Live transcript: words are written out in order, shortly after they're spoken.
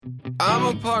I'm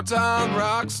a part-time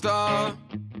rock star,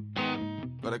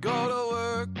 but I go to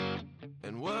work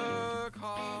and work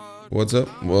hard. What's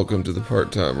up? Welcome to the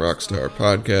Part-Time Rockstar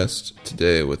Podcast.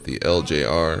 Today with the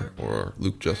LJR, or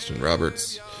Luke Justin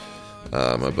Roberts,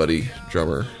 my buddy,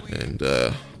 drummer, and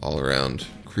all-around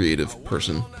creative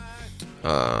person.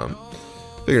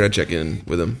 Figured I'd check in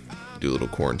with him, do a little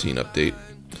quarantine update.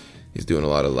 He's doing a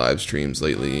lot of live streams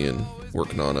lately and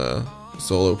working on a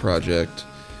solo project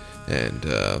and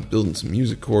building some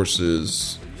music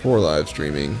courses for live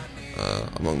streaming,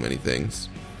 among many things.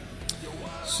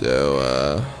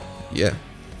 So, yeah,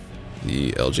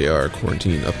 the LJR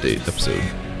quarantine update episode.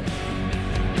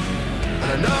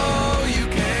 I know you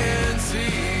can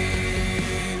see.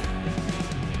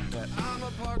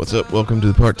 What's up? Welcome to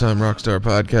the Part-Time Rockstar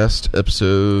Podcast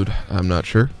episode. I'm not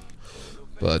sure.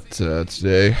 But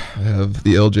today I have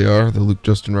the LJR, the Luke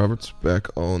Justin Roberts, back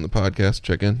on the podcast.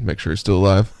 Check in, make sure he's still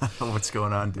alive. What's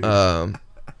going on, dude?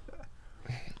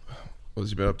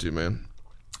 What's you been up to, man?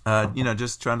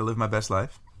 Just trying to live my best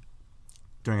life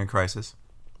during a crisis.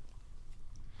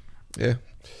 Yeah,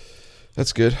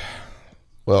 that's good.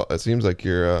 Well, it seems like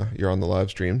you're on the live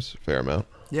streams a fair amount.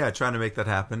 Yeah, trying to make that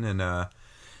happen, and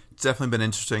it's definitely been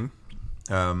interesting.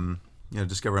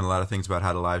 Discovering a lot of things about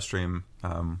how to live stream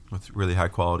with really high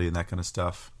quality and that kind of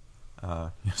stuff.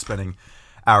 Spending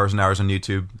hours and hours on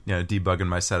YouTube, debugging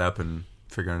my setup and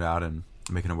figuring it out and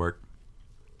making it work.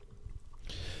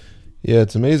 Yeah,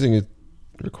 it's amazing. It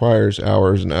requires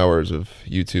hours and hours of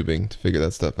YouTubing to figure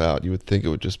that stuff out. You would think it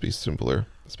would just be simpler,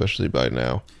 especially by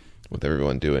now with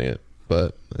everyone doing it,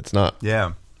 but it's not.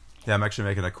 Yeah, I'm actually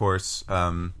making a course.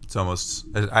 I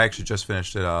actually just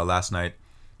finished it last night.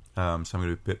 So I'm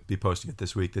going to be posting it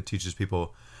this week that teaches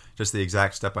people just the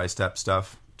exact step-by-step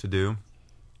stuff to do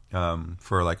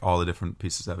for like all the different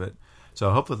pieces of it.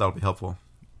 So hopefully that'll be helpful.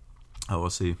 We'll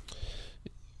see.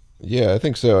 Yeah, I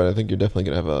think so. And I think you're definitely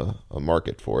going to have a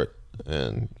market for it.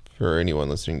 And for anyone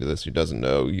listening to this who doesn't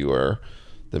know, you are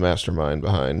the mastermind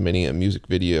behind many a music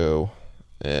video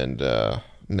and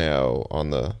now on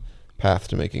the path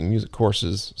to making music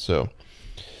courses. So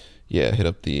yeah, hit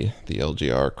up the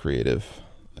LGR Creative.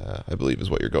 I believe is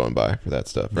what you're going by for that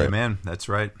stuff, right? Yeah, man, that's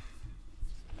right.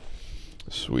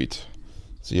 Sweet.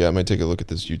 So yeah, I might take a look at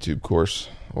this YouTube course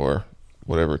or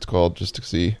whatever it's called just to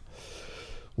see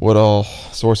what all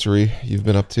sorcery you've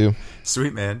been up to.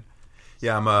 Sweet, man.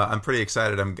 Yeah, I'm pretty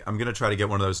excited. I'm gonna try to get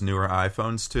one of those newer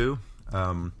iPhones too,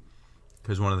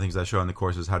 because one of the things I show in the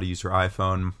course is how to use your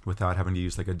iPhone without having to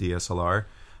use like a DSLR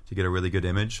to get a really good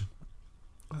image.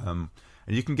 And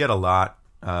you can get a lot.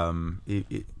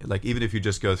 Like even if you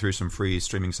just go through some free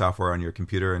streaming software on your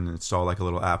computer and install like a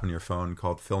little app on your phone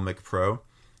called Filmic Pro,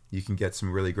 you can get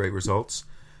some really great results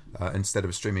instead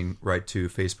of streaming right to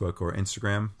Facebook or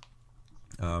Instagram.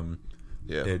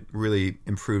 It really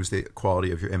improves the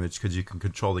quality of your image because you can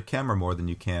control the camera more than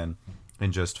you can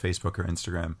in just Facebook or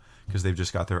Instagram because they've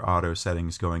just got their auto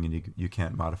settings going and you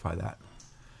can't modify that.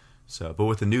 So, but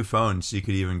with the new phones, you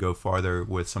could even go farther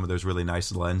with some of those really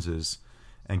nice lenses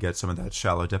and get some of that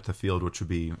shallow depth of field, which would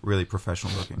be really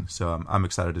professional looking. So I'm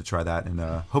excited to try that in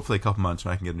hopefully a couple months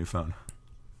when I can get a new phone.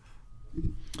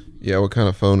 Yeah, what kind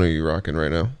of phone are you rocking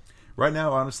right now? Right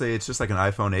now, honestly, it's just like an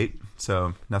iPhone 8,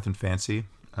 so nothing fancy.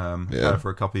 Got it for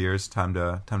a couple years. Time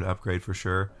to upgrade for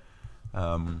sure.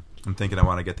 I'm thinking I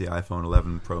want to get the iPhone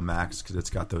 11 Pro Max because it's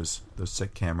got those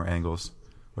sick camera angles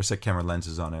or sick camera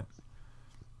lenses on it.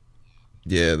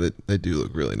 Yeah, they do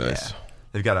look really nice. Yeah.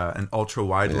 They've got an ultra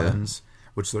wide lens,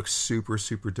 which looks super,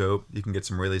 super dope. You can get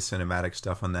some really cinematic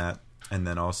stuff on that. And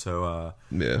then also,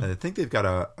 I think they've got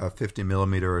a 50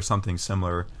 millimeter or something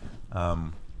similar,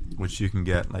 which you can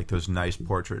get like those nice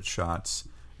portrait shots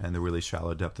and the really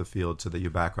shallow depth of field so that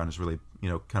your background is really,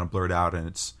 kind of blurred out and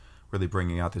it's really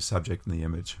bringing out the subject in the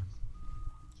image.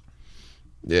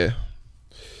 Yeah.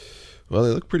 Well, they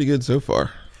look pretty good so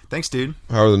far. Thanks, dude.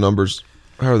 How are the numbers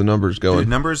going? Dude,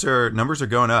 numbers are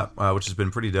going up, which has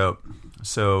been pretty dope.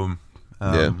 So...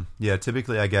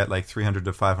 typically I get like 300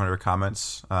 to 500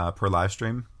 comments per live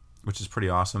stream, which is pretty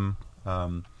awesome.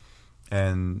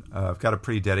 And I've got a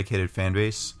pretty dedicated fan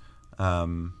base.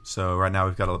 So right now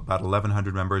we've got about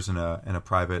 1,100 members in a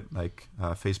private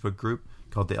Facebook group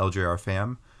called the LJR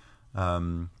Fam.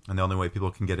 And the only way people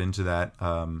can get into that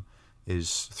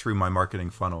is through my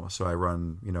marketing funnel. So I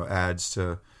run ads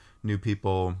to new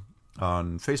people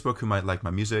on Facebook who might like my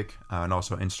music, and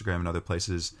also Instagram and other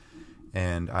places.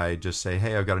 And I just say,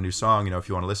 hey, I've got a new song, if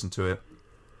you want to listen to it,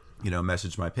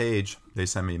 message my page. They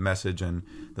send me a message, and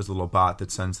there's a little bot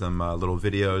that sends them little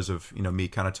videos of, me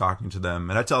kind of talking to them.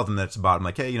 And I tell them that it's a bot. I'm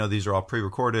like, hey, these are all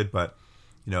pre-recorded, but,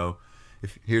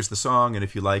 if here's the song, and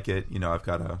if you like it, I've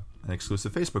got an an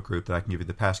exclusive Facebook group that I can give you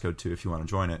the passcode to if you want to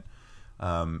join it.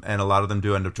 And a lot of them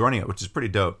do end up joining it, which is pretty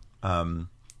dope.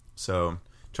 So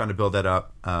trying to build that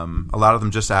up. A lot of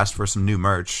them just asked for some new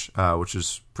merch, which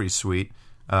is pretty sweet.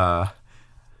 I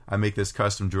make this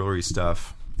custom jewelry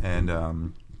stuff,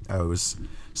 and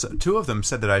two of them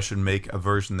said that I should make a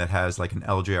version that has like an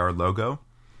LJR logo.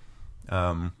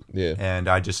 And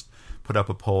I just put up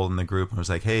a poll in the group and was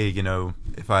like, hey,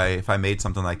 if I made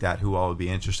something like that, who all would be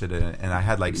interested in it? And I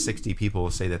had like 60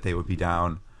 people say that they would be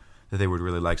down, that they would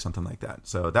really like something like that.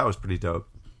 So that was pretty dope.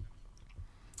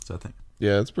 So I think.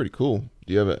 Yeah, it's pretty cool.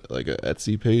 Do you have a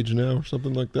Etsy page now or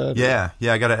something like that? Yeah,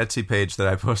 I got an Etsy page that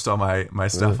I post all my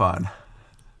stuff on.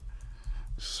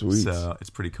 Sweet. So it's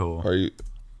pretty cool.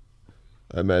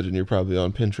 I imagine you're probably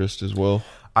on Pinterest as well.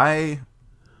 I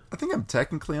think I'm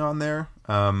technically on there,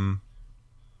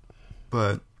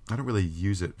 but I don't really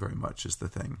use it very much is the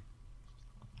thing.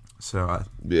 So I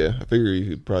figure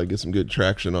you could probably get some good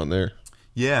traction on there.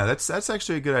 Yeah, that's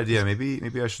actually a good idea.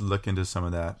 Maybe I should look into some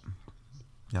of that.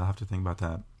 Yeah, I'll have to think about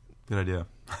that. Good idea.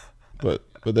 But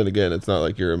then again, it's not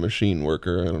like you're a machine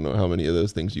worker. I don't know how many of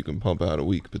those things you can pump out a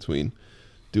week between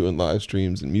doing live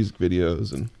streams and music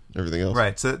videos and everything else.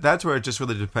 Right. So that's where it just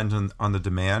really depends on the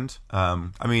demand. I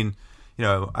mean,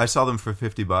 I sell them for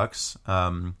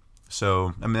 $50.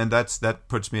 So I mean, that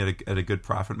puts me at a good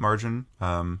profit margin.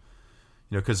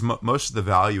 Because most of the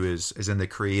value is in the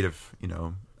creative,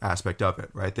 aspect of it,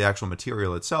 right? The actual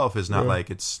material itself is not like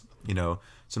it's,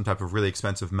 some type of really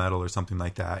expensive metal or something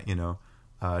like that.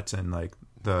 It's in like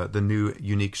the new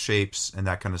unique shapes and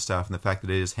that kind of stuff, and the fact that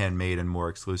it is handmade and more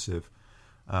exclusive.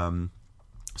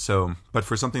 But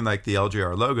for something like the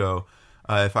LJR logo,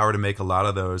 if I were to make a lot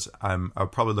of those, I'll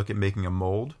probably look at making a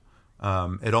mold.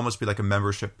 It'd almost be like a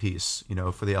membership piece,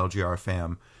 for the LGR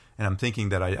fam. And I'm thinking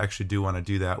that I actually do want to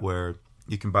do that where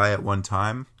you can buy at one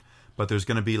time, but there's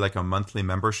going to be like a monthly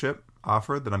membership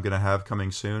offer that I'm going to have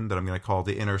coming soon that I'm going to call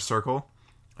the Inner Circle.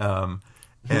 And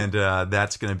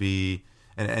that's going to be,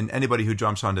 and anybody who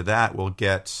jumps onto that will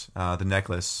get the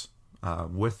necklace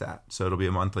with that. So it'll be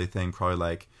a monthly thing, probably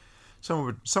like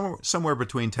somewhere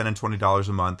between $10 and $20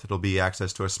 a month. It'll be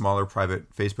access to a smaller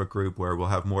private Facebook group where we'll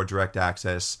have more direct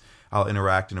access. I'll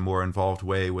interact in a more involved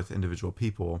way with individual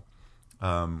people,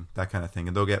 that kind of thing.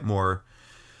 And they'll get more,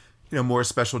 more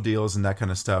special deals and that kind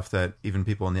of stuff that even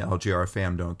people in the LGR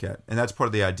fam don't get. And that's part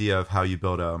of the idea of how you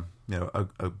build a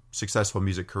successful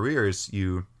music career is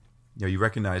you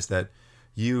recognize that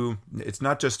it's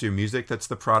not just your music that's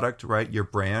the product, right? Your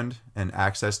brand and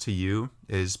access to you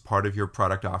is part of your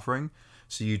product offering.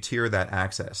 So you tier that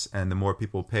access, and the more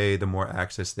people pay, the more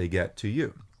access they get to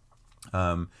you.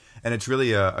 And it's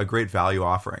really a great value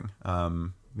offering.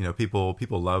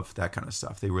 People love that kind of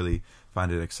stuff. They really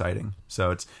find it exciting.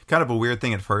 So it's kind of a weird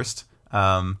thing at first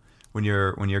when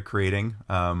you're creating,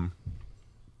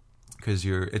 because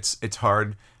it's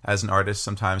hard as an artist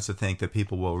sometimes to think that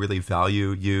people will really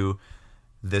value you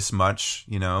this much,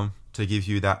 to give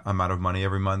you that amount of money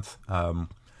every month.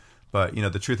 But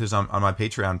the truth is, on my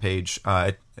Patreon page,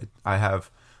 I have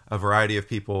a variety of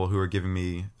people who are giving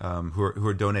me, who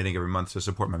are donating every month to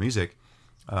support my music.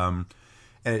 And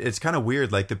it's kind of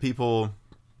weird. Like the people,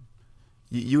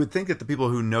 you would think that the people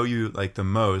who know you like the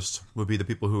most would be the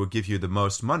people who would give you the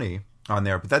most money on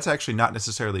there, but that's actually not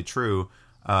necessarily true.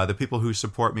 The people who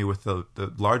support me with the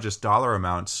largest dollar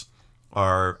amounts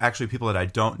are actually people that I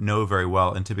don't know very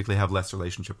well and typically have less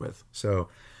relationship with. So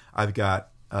I've got,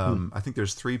 I think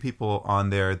there's 3 people on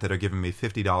there that are giving me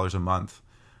 $50 a month.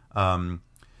 And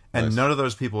nice. None of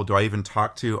those people do I even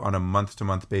talk to on a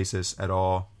month-to-month basis at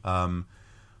all.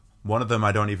 One of them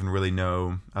I don't even really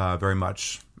know very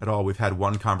much at all. We've had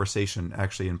one conversation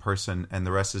actually in person, and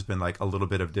the rest has been like a little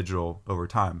bit of digital over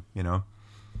time,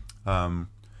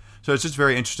 So it's just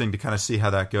very interesting to kind of see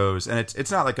how that goes. And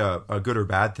it's not like a good or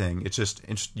bad thing. It's just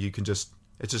it's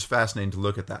just fascinating to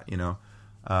look at that,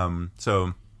 and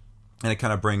it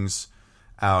kind of brings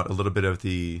out a little bit of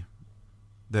the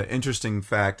interesting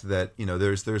fact that,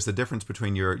 there's the difference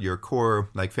between your core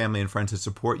like family and friends that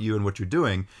support you and what you're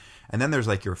doing. And then there's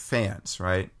like your fans,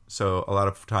 right? So a lot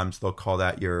of times they'll call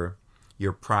that your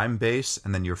prime base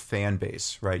and then your fan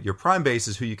base, right? Your prime base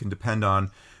is who you can depend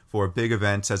on for big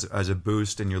events as a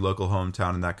boost in your local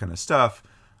hometown and that kind of stuff.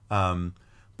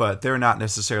 But they're not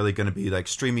necessarily going to be like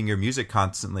streaming your music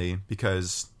constantly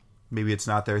because maybe it's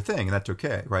not their thing, and that's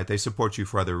okay, right? They support you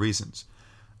for other reasons.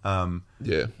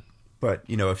 Yeah. But,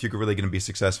 if you're really going to be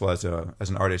successful as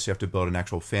an artist, you have to build an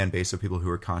actual fan base of people who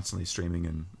are constantly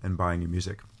streaming and buying your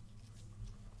music.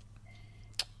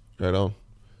 Right on.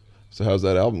 So how's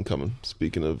that album coming?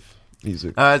 Speaking of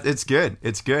music. It's good.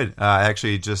 It's good.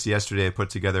 Actually, just yesterday I put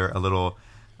together a little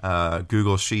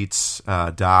Google Sheets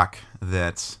doc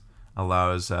that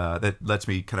allows that lets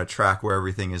me kind of track where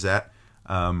everything is at.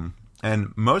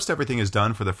 And most everything is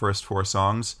done for the first 4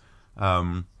 songs.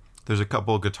 There's a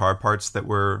couple guitar parts that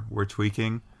we're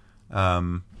tweaking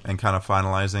and kind of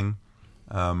finalizing.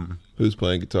 Who's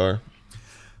playing guitar?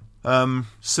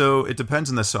 So it depends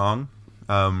on the song.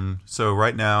 So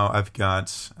right now I've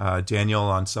got Daniel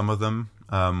on some of them.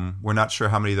 We're not sure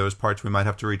how many of those parts we might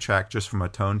have to retrack just from a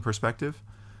tone perspective.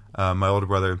 My older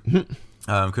brother,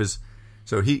 because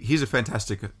he's a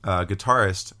fantastic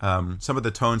guitarist. Some of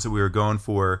the tones that we were going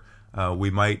for, we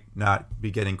might not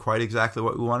be getting quite exactly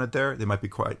what we wanted there. They might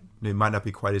not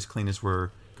be quite as clean as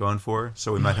we're going for.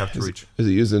 So we might have to reach. Is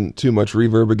it using too much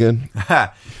reverb again?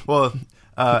 Well,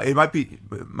 it might be.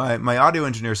 My audio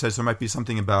engineer says there might be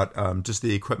something about just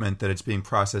the equipment that it's being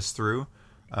processed through,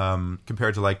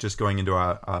 compared to like just going into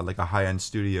a high end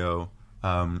studio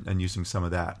and using some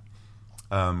of that.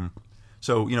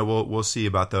 So we'll see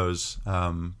about those.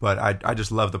 But I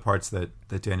just love the parts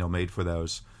that Daniel made for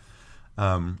those.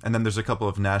 And then there's a couple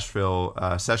of Nashville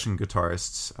session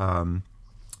guitarists.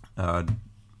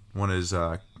 One is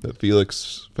that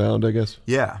Felix found, I guess.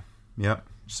 Yeah. Yep.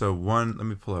 So one, let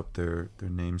me pull up their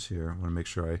names here. I want to make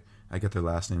sure I get their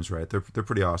last names right. They're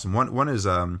pretty awesome. One is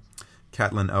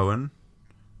Catlin Owen.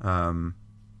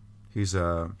 He's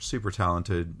a super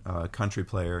talented country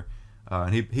player,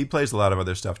 and he plays a lot of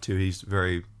other stuff too. He's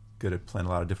very good at playing a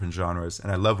lot of different genres,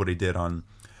 and I love what he did on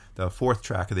the 4th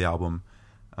track of the album.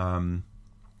 And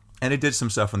he did some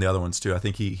stuff on the other ones too. I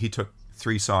think he took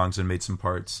 3 songs and made some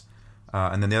parts.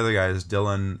 And then the other guy is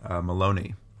Dylan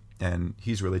Maloney, and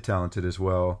he's really talented as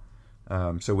well.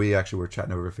 So we actually were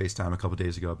chatting over FaceTime a couple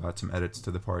days ago about some edits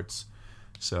to the parts.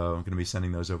 So I'm going to be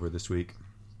sending those over this week.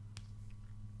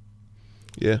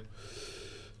 Yeah.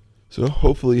 So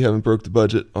hopefully you haven't broke the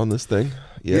budget on this thing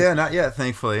yet. Yeah, not yet,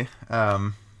 thankfully.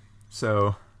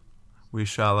 So we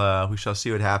shall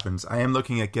see what happens. I am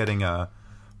looking at getting a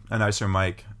nicer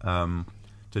mic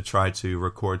to try to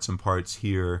record some parts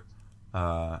here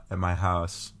at my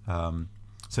house.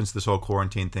 Since this whole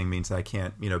quarantine thing means that I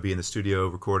can't, be in the studio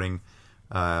recording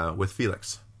with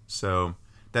Felix. So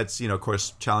that's, of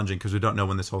course, challenging because we don't know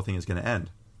when this whole thing is going to end.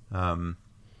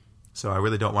 So I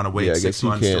really don't want to wait 6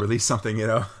 months to release something,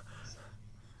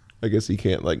 I guess he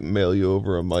can't mail you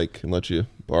over a mic and let you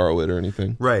borrow it or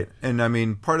anything. Right. And I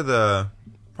mean, part of the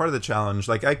challenge,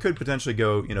 I could potentially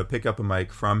go, pick up a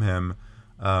mic from him.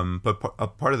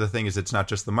 But part of the thing is it's not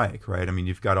just the mic, right? I mean,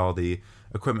 you've got all the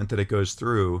equipment that it goes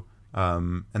through.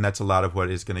 And that's a lot of what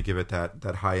is going to give it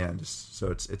that high end. So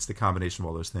it's the combination of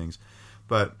all those things.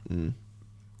 But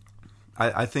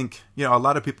I think, a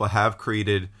lot of people have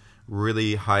created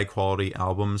really high quality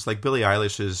albums. Like Billie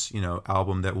Eilish's,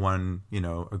 album that won, a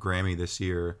Grammy this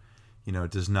year,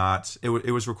 does not, it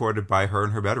was recorded by her in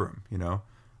her bedroom,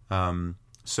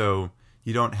 so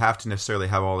you don't have to necessarily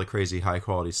have all the crazy high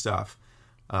quality stuff.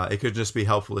 It could just be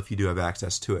helpful if you do have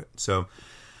access to it. So,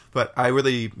 but I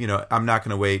really, I'm not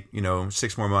going to wait,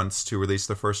 6 more months to release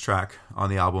the first track on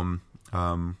the album.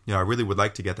 I really would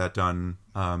like to get that done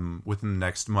within the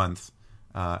next month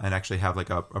and actually have a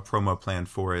promo plan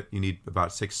for it. You need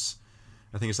about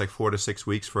 4 to 6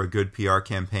 weeks for a good PR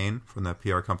campaign from the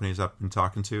PR companies I've been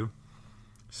talking to.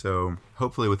 So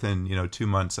hopefully within, 2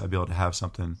 months I'll be able to have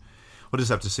something. We'll just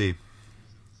have to see.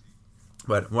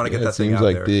 But I want to get that thing out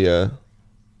there.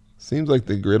 Seems like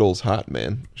the griddle's hot,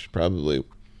 man. Should probably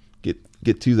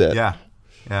get to that.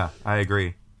 Yeah, I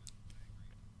agree.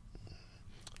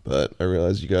 But I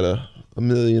realize you got a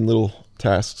million little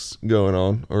tasks going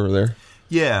on over there.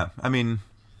 Yeah, I mean,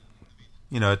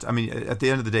 at the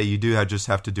end of the day, you do just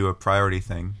have to do a priority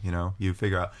thing. You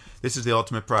figure out this is the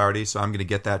ultimate priority, so I'm going to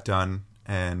get that done.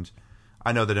 And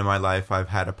I know that in my life, I've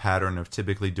had a pattern of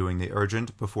typically doing the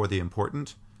urgent before the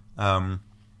important.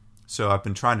 So I've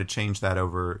been trying to change that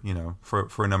over,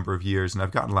 for a number of years, and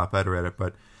I've gotten a lot better at it.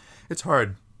 But it's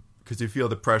hard because you feel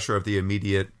the pressure of the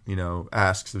immediate,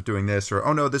 asks of doing this, or,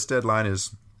 oh no, this deadline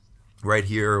is right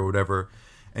here or whatever.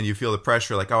 And you feel the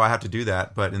pressure I have to do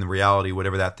that. But in reality,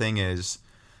 whatever that thing is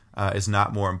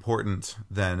not more important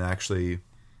than actually,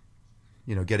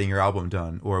 getting your album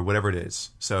done or whatever it is.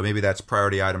 So maybe that's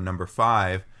priority item number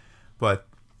 5, but,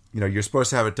 you're supposed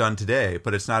to have it done today,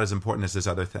 but it's not as important as this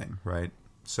other thing, right?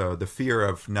 So the fear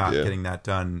of not getting that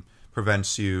done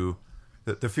prevents you.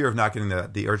 The fear of not getting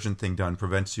the urgent thing done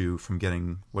prevents you from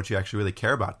getting what you actually really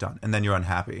care about done, and then you're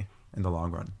unhappy in the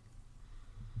long run.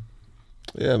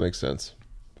 Yeah, it makes sense.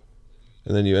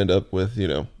 And then you end up with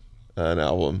an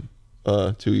album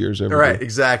 2 years overdue. Right,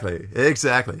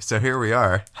 exactly. So here we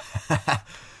are.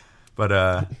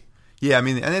 But Yeah, I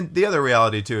mean, and then the other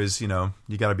reality too is, you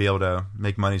got to be able to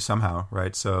make money somehow,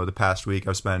 right? So the past week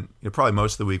I've spent probably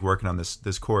most of the week working on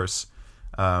this course.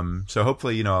 So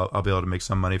hopefully, I'll be able to make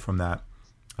some money from that.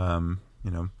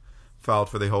 Filed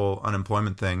for the whole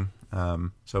unemployment thing.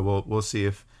 So we'll see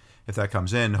if that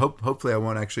comes in. Hopefully I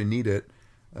won't actually need it.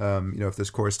 If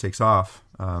this course takes off.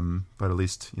 But at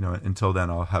least, until then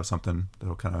I'll have something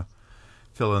that'll kind of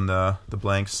fill in the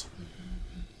blanks.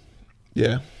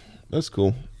 Yeah, that's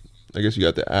cool. I guess you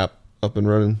got the app up and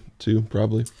running too,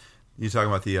 probably. You talking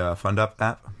about the FundUp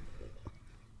app?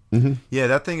 Mm-hmm. Yeah,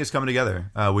 that thing is coming together.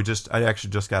 I actually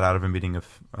just got out of a meeting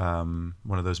of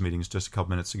one of those meetings just a couple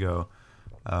minutes ago.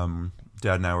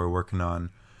 Dad and I were working on,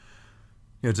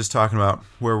 just talking about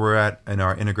where we're at in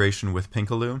our integration with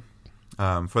Pinkaloo.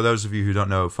 For those of you who don't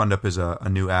know, FundUp is a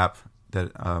new app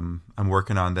that I'm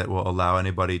working on that will allow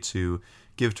anybody to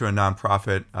give to a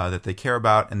nonprofit that they care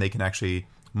about, and they can actually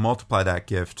multiply that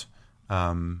gift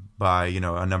by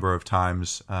a number of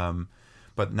times,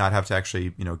 but not have to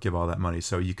actually give all that money.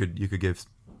 So you could give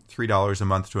 $3 a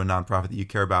month to a nonprofit that you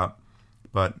care about,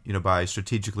 but by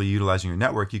strategically utilizing your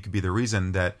network, you could be the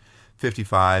reason that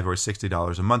 $55 or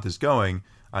 $60 a month is going,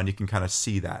 and you can kind of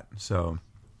see that. So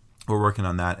we're working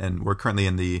on that, and we're currently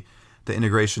in the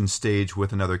integration stage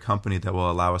with another company that will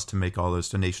allow us to make all those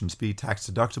donations be tax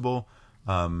deductible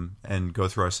and go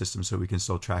through our system so we can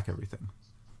still track everything.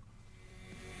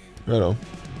 Right on.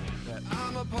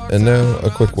 And now a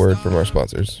quick word from our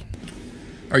sponsors.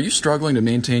 Are you struggling to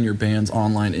maintain your band's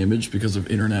online image because of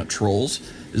internet trolls?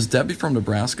 Is Debbie from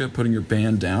Nebraska putting your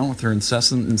band down with her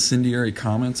incessant incendiary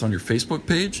comments on your Facebook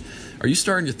page? Are you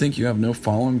starting to think you have no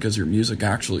following because your music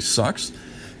actually sucks?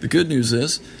 The good news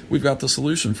is, we've got the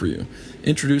solution for you.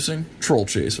 Introducing Troll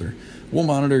Chaser. We'll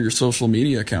monitor your social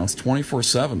media accounts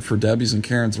 24/7 for Debbies and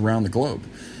Karens around the globe.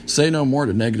 Say no more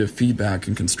to negative feedback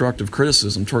and constructive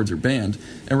criticism towards your band,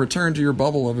 and return to your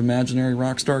bubble of imaginary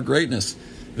rock star greatness.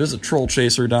 Visit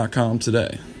trollchaser.com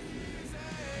today.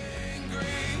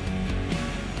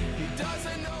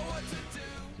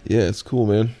 Yeah, it's cool,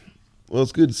 man. Well,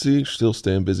 it's good to see you still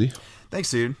staying busy.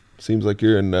 Thanks, dude. Seems like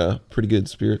you're in pretty good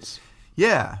spirits.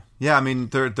 Yeah. I mean,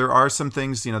 there are some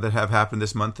things that have happened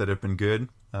this month that have been good.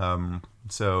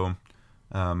 So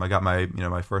I got my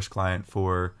my first client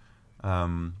for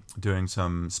doing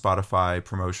some Spotify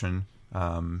promotion.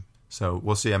 So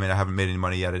we'll see. I mean, I haven't made any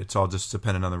money yet. It's all just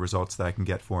dependent on the results that I can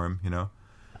get for him.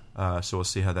 So we'll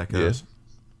see how that goes.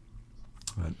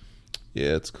 Yeah,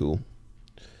 yeah, it's cool.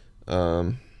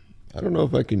 I don't know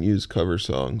if I can use cover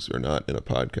songs or not in a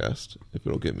podcast, if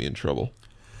it'll get me in trouble.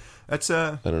 I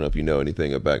don't know if you know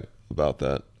anything about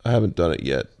that. I haven't done it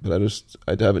yet, but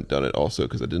I haven't done it also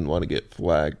because I didn't want to get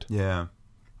flagged. Yeah.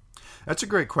 That's a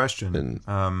great question. And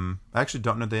I actually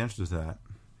don't know the answer to that.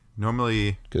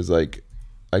 Normally... Because,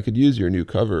 I could use your new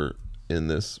cover in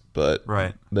this, but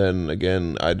right. Then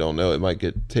again, I don't know. It might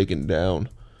get taken down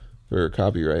for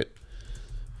copyright.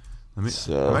 I'm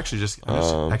actually just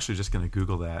going to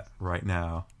Google that right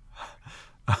now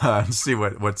and see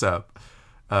what's up.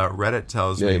 Reddit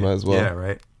tells me. Yeah, you might as well. Yeah,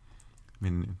 right? I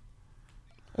mean...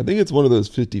 I think it's one of those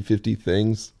 50-50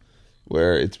 things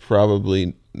where it's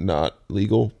probably not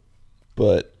legal,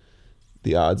 but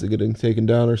the odds of getting taken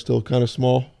down are still kind of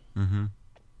small. Mm-hmm.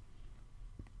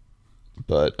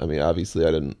 But, I mean, obviously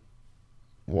I didn't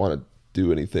want to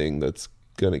do anything that's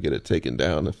going to get it taken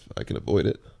down if I can avoid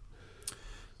it.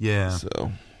 Yeah.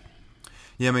 So.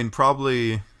 Yeah, I mean,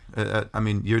 probably...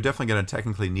 you're definitely going to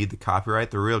technically need the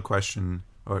copyright. The real question...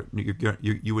 or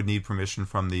you would need permission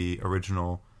from the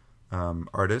original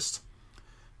artist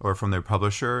or from their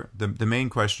publisher. The main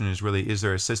question is really, is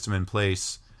there a system in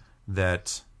place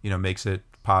that makes it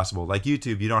possible? Like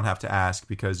YouTube, you don't have to ask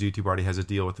because YouTube already has a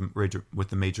deal with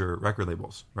the major record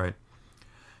labels, right?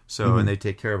 So and they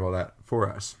take care of all that for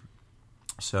us.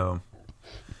 So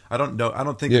I don't know. I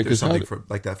don't think that there's something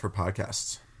like that for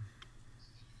podcasts.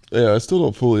 Yeah, I still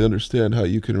don't fully understand how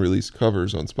you can release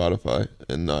covers on Spotify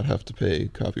and not have to pay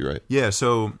copyright. Yeah,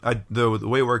 so the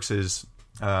way it works is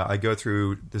I go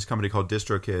through this company called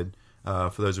DistroKid.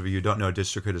 For those of you who don't know,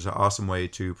 DistroKid is an awesome way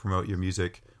to promote your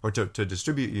music or to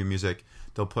distribute your music.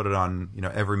 They'll put it on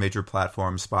every major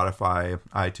platform: Spotify,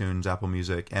 iTunes, Apple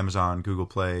Music, Amazon, Google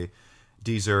Play,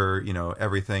 Deezer,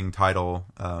 everything, Tidal.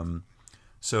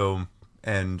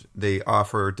 And they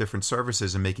offer different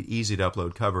services and make it easy to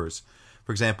upload covers.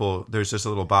 For example, there's just a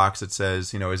little box that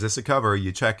says, is this a cover?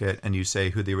 You check it and you say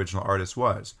who the original artist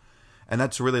was. And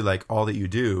that's really like all that you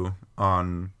do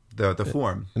on the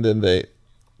form. And then they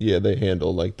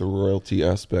handle like the royalty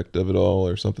aspect of it all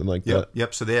or something like that.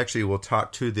 Yep. So they actually will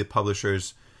talk to the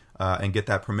publishers and get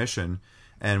that permission.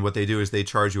 And what they do is they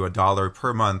charge you $1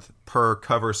 per month per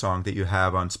cover song that you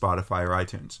have on Spotify or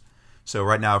iTunes. So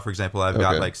right now, for example, I've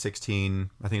got like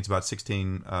 16, I think it's about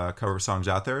 16 cover songs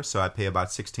out there. So I pay about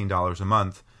 $16 a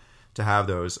month to have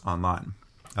those online.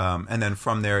 And then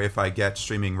from there, if I get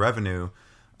streaming revenue,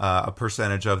 a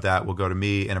percentage of that will go to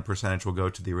me and a percentage will go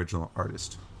to the original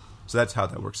artist. So that's how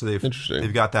that works. So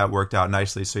they've got that worked out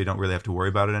nicely, so you don't really have to worry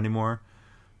about it anymore,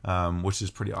 which is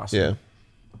pretty awesome. Yeah.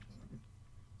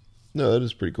 No, that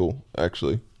is pretty cool,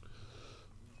 actually.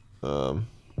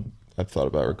 I've thought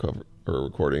about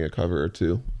recording a cover or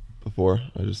two before.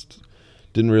 I just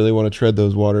didn't really want to tread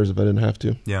those waters if I didn't have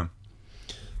to. Yeah.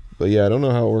 But yeah, I don't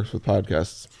know how it works with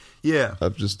podcasts. Yeah.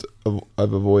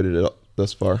 I've avoided it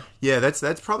thus far. Yeah,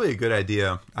 that's probably a good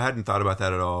idea. I hadn't thought about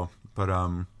that at all, but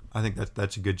I think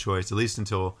that's a good choice, at least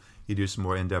until you do some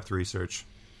more in-depth research.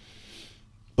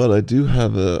 But I do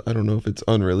have I don't know if it's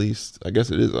unreleased. I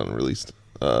guess it is unreleased.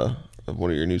 Of one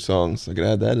of your new songs. I could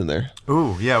add that in there.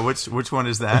 Ooh, yeah. Which one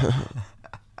is that?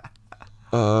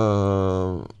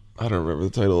 I don't remember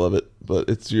the title of it, but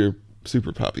it's your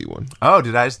super poppy one. Oh,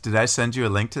 did I send you a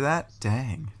link to that?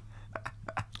 Dang.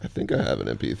 I think I have an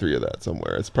MP3 of that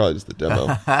somewhere. It's probably just the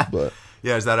demo. But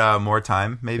yeah, is that More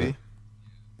Time, maybe?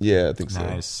 Yeah, I think so.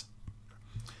 Nice.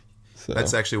 So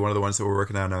that's actually one of the ones that we're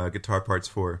working on guitar parts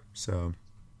for. So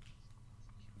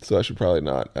I should probably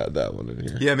not add that one in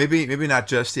here. Yeah, maybe not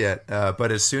just yet.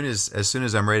 But as soon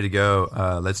as I'm ready to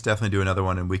go, let's definitely do another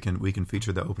one, and we can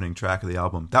feature the opening track of the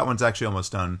album. That one's actually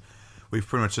almost done. We've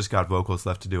pretty much just got vocals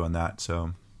left to do on that.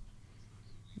 So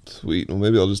sweet. Well,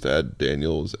 maybe I'll just add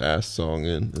Daniel's ass song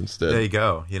in instead. There you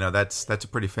go. That's a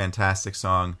pretty fantastic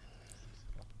song.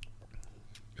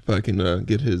 If I can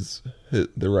get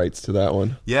the rights to that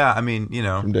one. Yeah, I mean,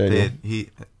 from Daniel.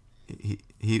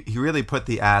 He really put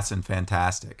the ass in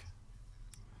fantastic.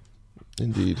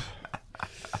 Indeed.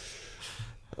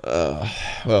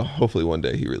 Well, hopefully one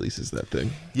day he releases that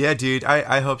thing. Yeah, dude,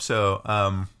 I hope so.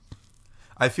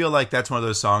 I feel like that's one of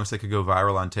those songs that could go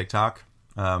viral on TikTok.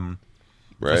 Right.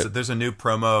 There's a new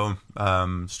promo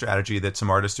strategy that some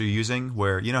artists are using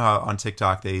where, you know how on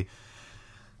TikTok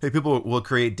people will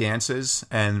create dances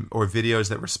or videos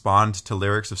that respond to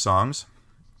lyrics of songs.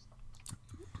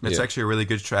 It's actually a really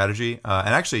good strategy,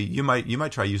 and actually, you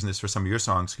might try using this for some of your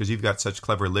songs because you've got such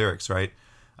clever lyrics, right?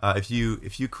 If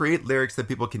you create lyrics that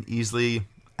people can easily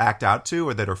act out to,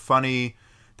 or that are funny,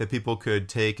 that people could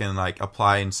take and like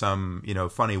apply in some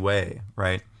funny way,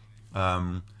 right?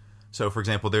 So, for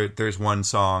example, there's one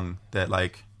song that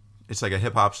it's like a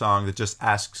hip hop song that just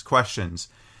asks questions,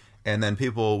 and then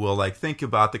people will like think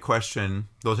about the question.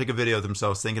 They'll take a video of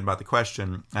themselves thinking about the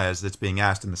question as it's being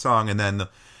asked in the song, and then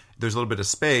there's a little bit of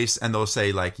space, and they'll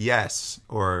say like yes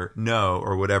or no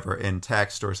or whatever in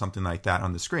text or something like that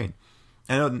on the screen,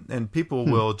 and people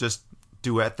will just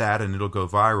duet that, and it'll go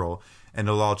viral, and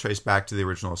it'll all trace back to the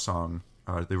original song,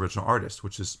 the original artist,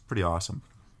 which is pretty awesome.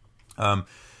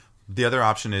 The other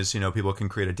option is people can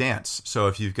create a dance. So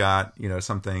if you've got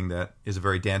something that is a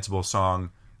very danceable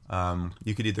song,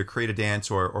 you could either create a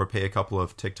dance or pay a couple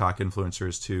of TikTok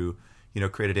influencers to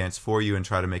create a dance for you and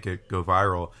try to make it go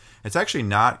viral. It's actually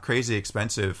not crazy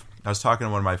expensive. I was talking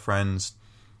to one of my friends.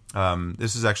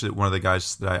 This is actually one of the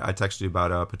guys that I texted you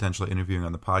about potentially interviewing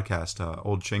on the podcast,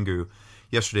 Old Chingu.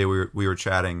 Yesterday we were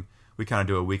chatting. We kind of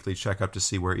do a weekly checkup to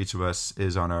see where each of us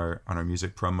is on our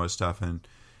music promo stuff, and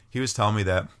he was telling me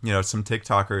that some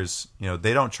TikTokers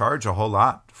they don't charge a whole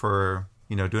lot for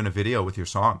doing a video with your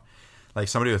song. Like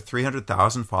somebody with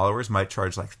 300,000 followers might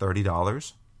charge like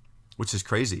 $30, which is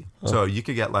crazy. Oh. So you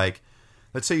could get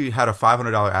let's say you had a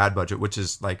 $500 ad budget, which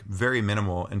is like very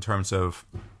minimal in terms of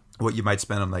what you might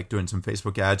spend on like doing some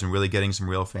Facebook ads and really getting some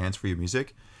real fans for your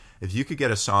music. If you could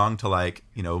get a song to 1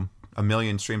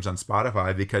 million streams on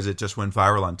Spotify because it just went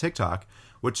viral on TikTok,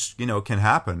 which can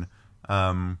happen.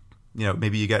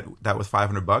 Maybe you get that with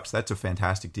 $500. That's a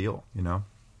fantastic deal.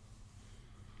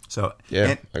 So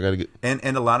yeah, I gotta get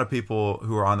and a lot of people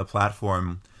who are on the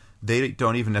platform, they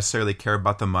don't even necessarily care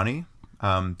about the money.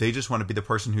 They just want to be the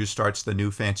person who starts the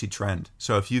new fancy trend.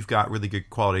 So if you've got really good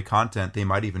quality content, they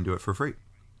might even do it for free.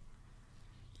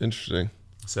 Interesting.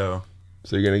 So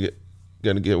you're gonna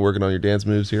get working on your dance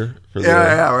moves here for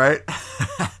right.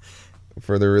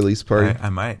 for the release party. I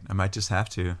might just have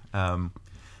to. I'm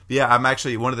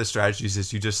actually, one of the strategies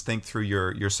is you just think through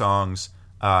your songs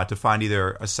to find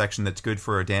either a section that's good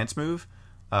for a dance move,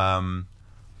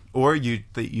 or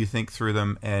you think through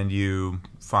them and you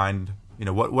find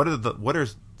what are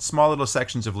small little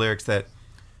sections of lyrics that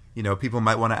people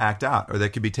might want to act out, or that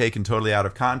could be taken totally out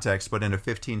of context, but in a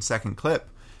 15-second clip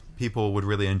people would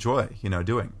really enjoy,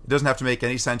 doing. It doesn't have to make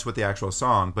any sense with the actual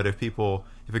song, but if it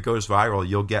goes viral,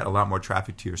 you'll get a lot more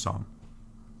traffic to your song.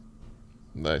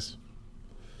 Nice.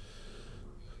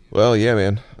 Well, yeah,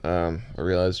 man. I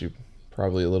realize you're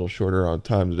probably a little shorter on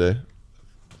time today.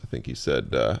 I think you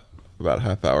said about a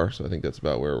half hour, so I think that's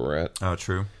about where we're at. Oh,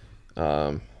 true.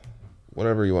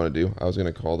 Whatever you want to do. I was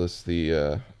going to call this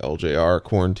the LJR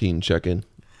quarantine check-in.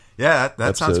 Yeah,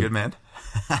 that sounds good, man.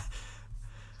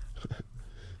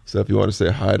 So if you want to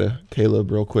say hi to Caleb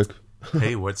real quick.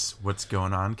 Hey, what's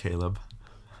going on, Caleb?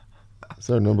 It's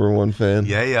our number one fan.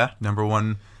 Yeah. Number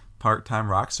one part-time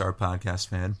Rockstar podcast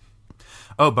fan.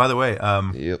 Oh, by the way,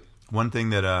 yep. One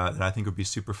thing that I think would be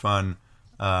super fun.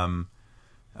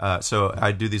 So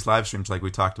I do these live streams like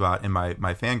we talked about in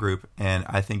my fan group, and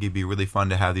I think it'd be really fun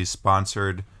to have these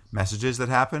sponsored messages that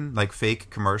happen, like fake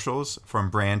commercials from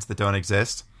brands that don't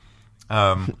exist.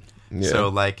 Yeah. So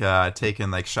like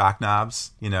taking like shock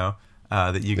knobs,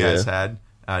 that you guys had,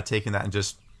 taking that and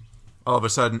just all of a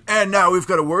sudden, and now we've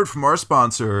got a word from our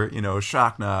sponsor,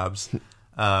 shock knobs,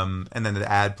 and then the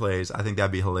ad plays. I think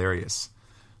that'd be hilarious.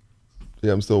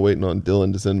 Yeah, I'm still waiting on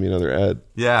Dylan to send me another ad.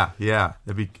 Yeah,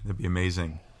 that'd be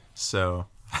amazing. So,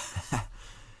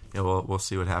 yeah, we'll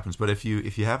see what happens. But if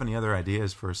you have any other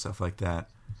ideas for stuff like that,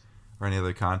 or any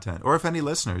other content, or if any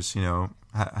listeners,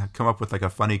 come up with like a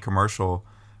funny commercial,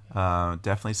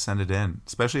 definitely send it in.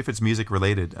 Especially if it's music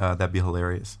related, that'd be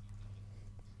hilarious.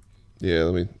 Yeah,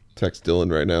 let me text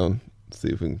Dylan right now and see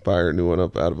if we can fire a new one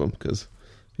up out of him, because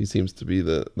he seems to be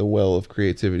the well of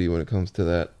creativity when it comes to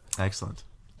that. Excellent.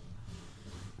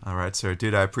 All right, sir.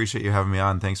 Dude, I appreciate you having me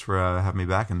on. Thanks for having me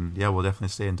back. And yeah, we'll definitely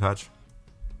stay in touch.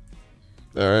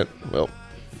 All right. Well,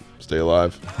 stay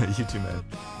alive. You too, man.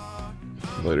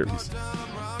 Later. Peace.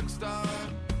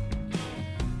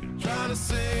 Trying to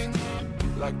sing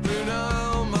like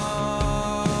Bruno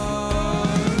Mars.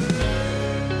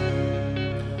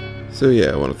 So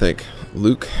yeah, I want to thank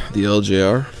Luke, the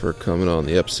LJR, for coming on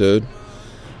the episode.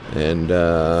 And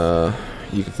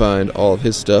you can find all of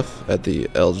his stuff at the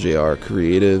LJR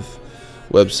Creative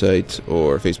website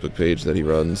or Facebook page that he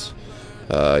runs.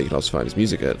 You can also find his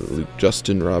music at Luke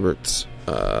Justin Roberts.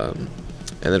 And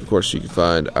then, of course, you can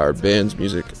find our band's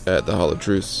music at The Hollow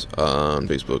Truths on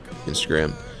Facebook,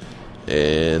 Instagram,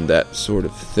 and that sort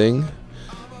of thing.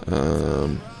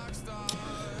 I'm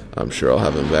sure I'll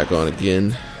have him back on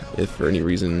again. If for any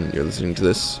reason you're listening to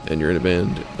this and you're in a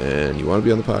band and you want to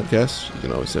be on the podcast, you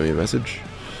can always send me a message.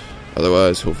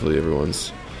 Otherwise, hopefully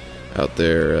everyone's out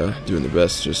there doing their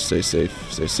best. Just stay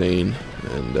safe, stay sane,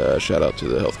 and shout out to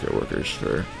the healthcare workers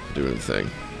for doing the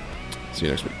thing. See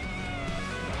you next week.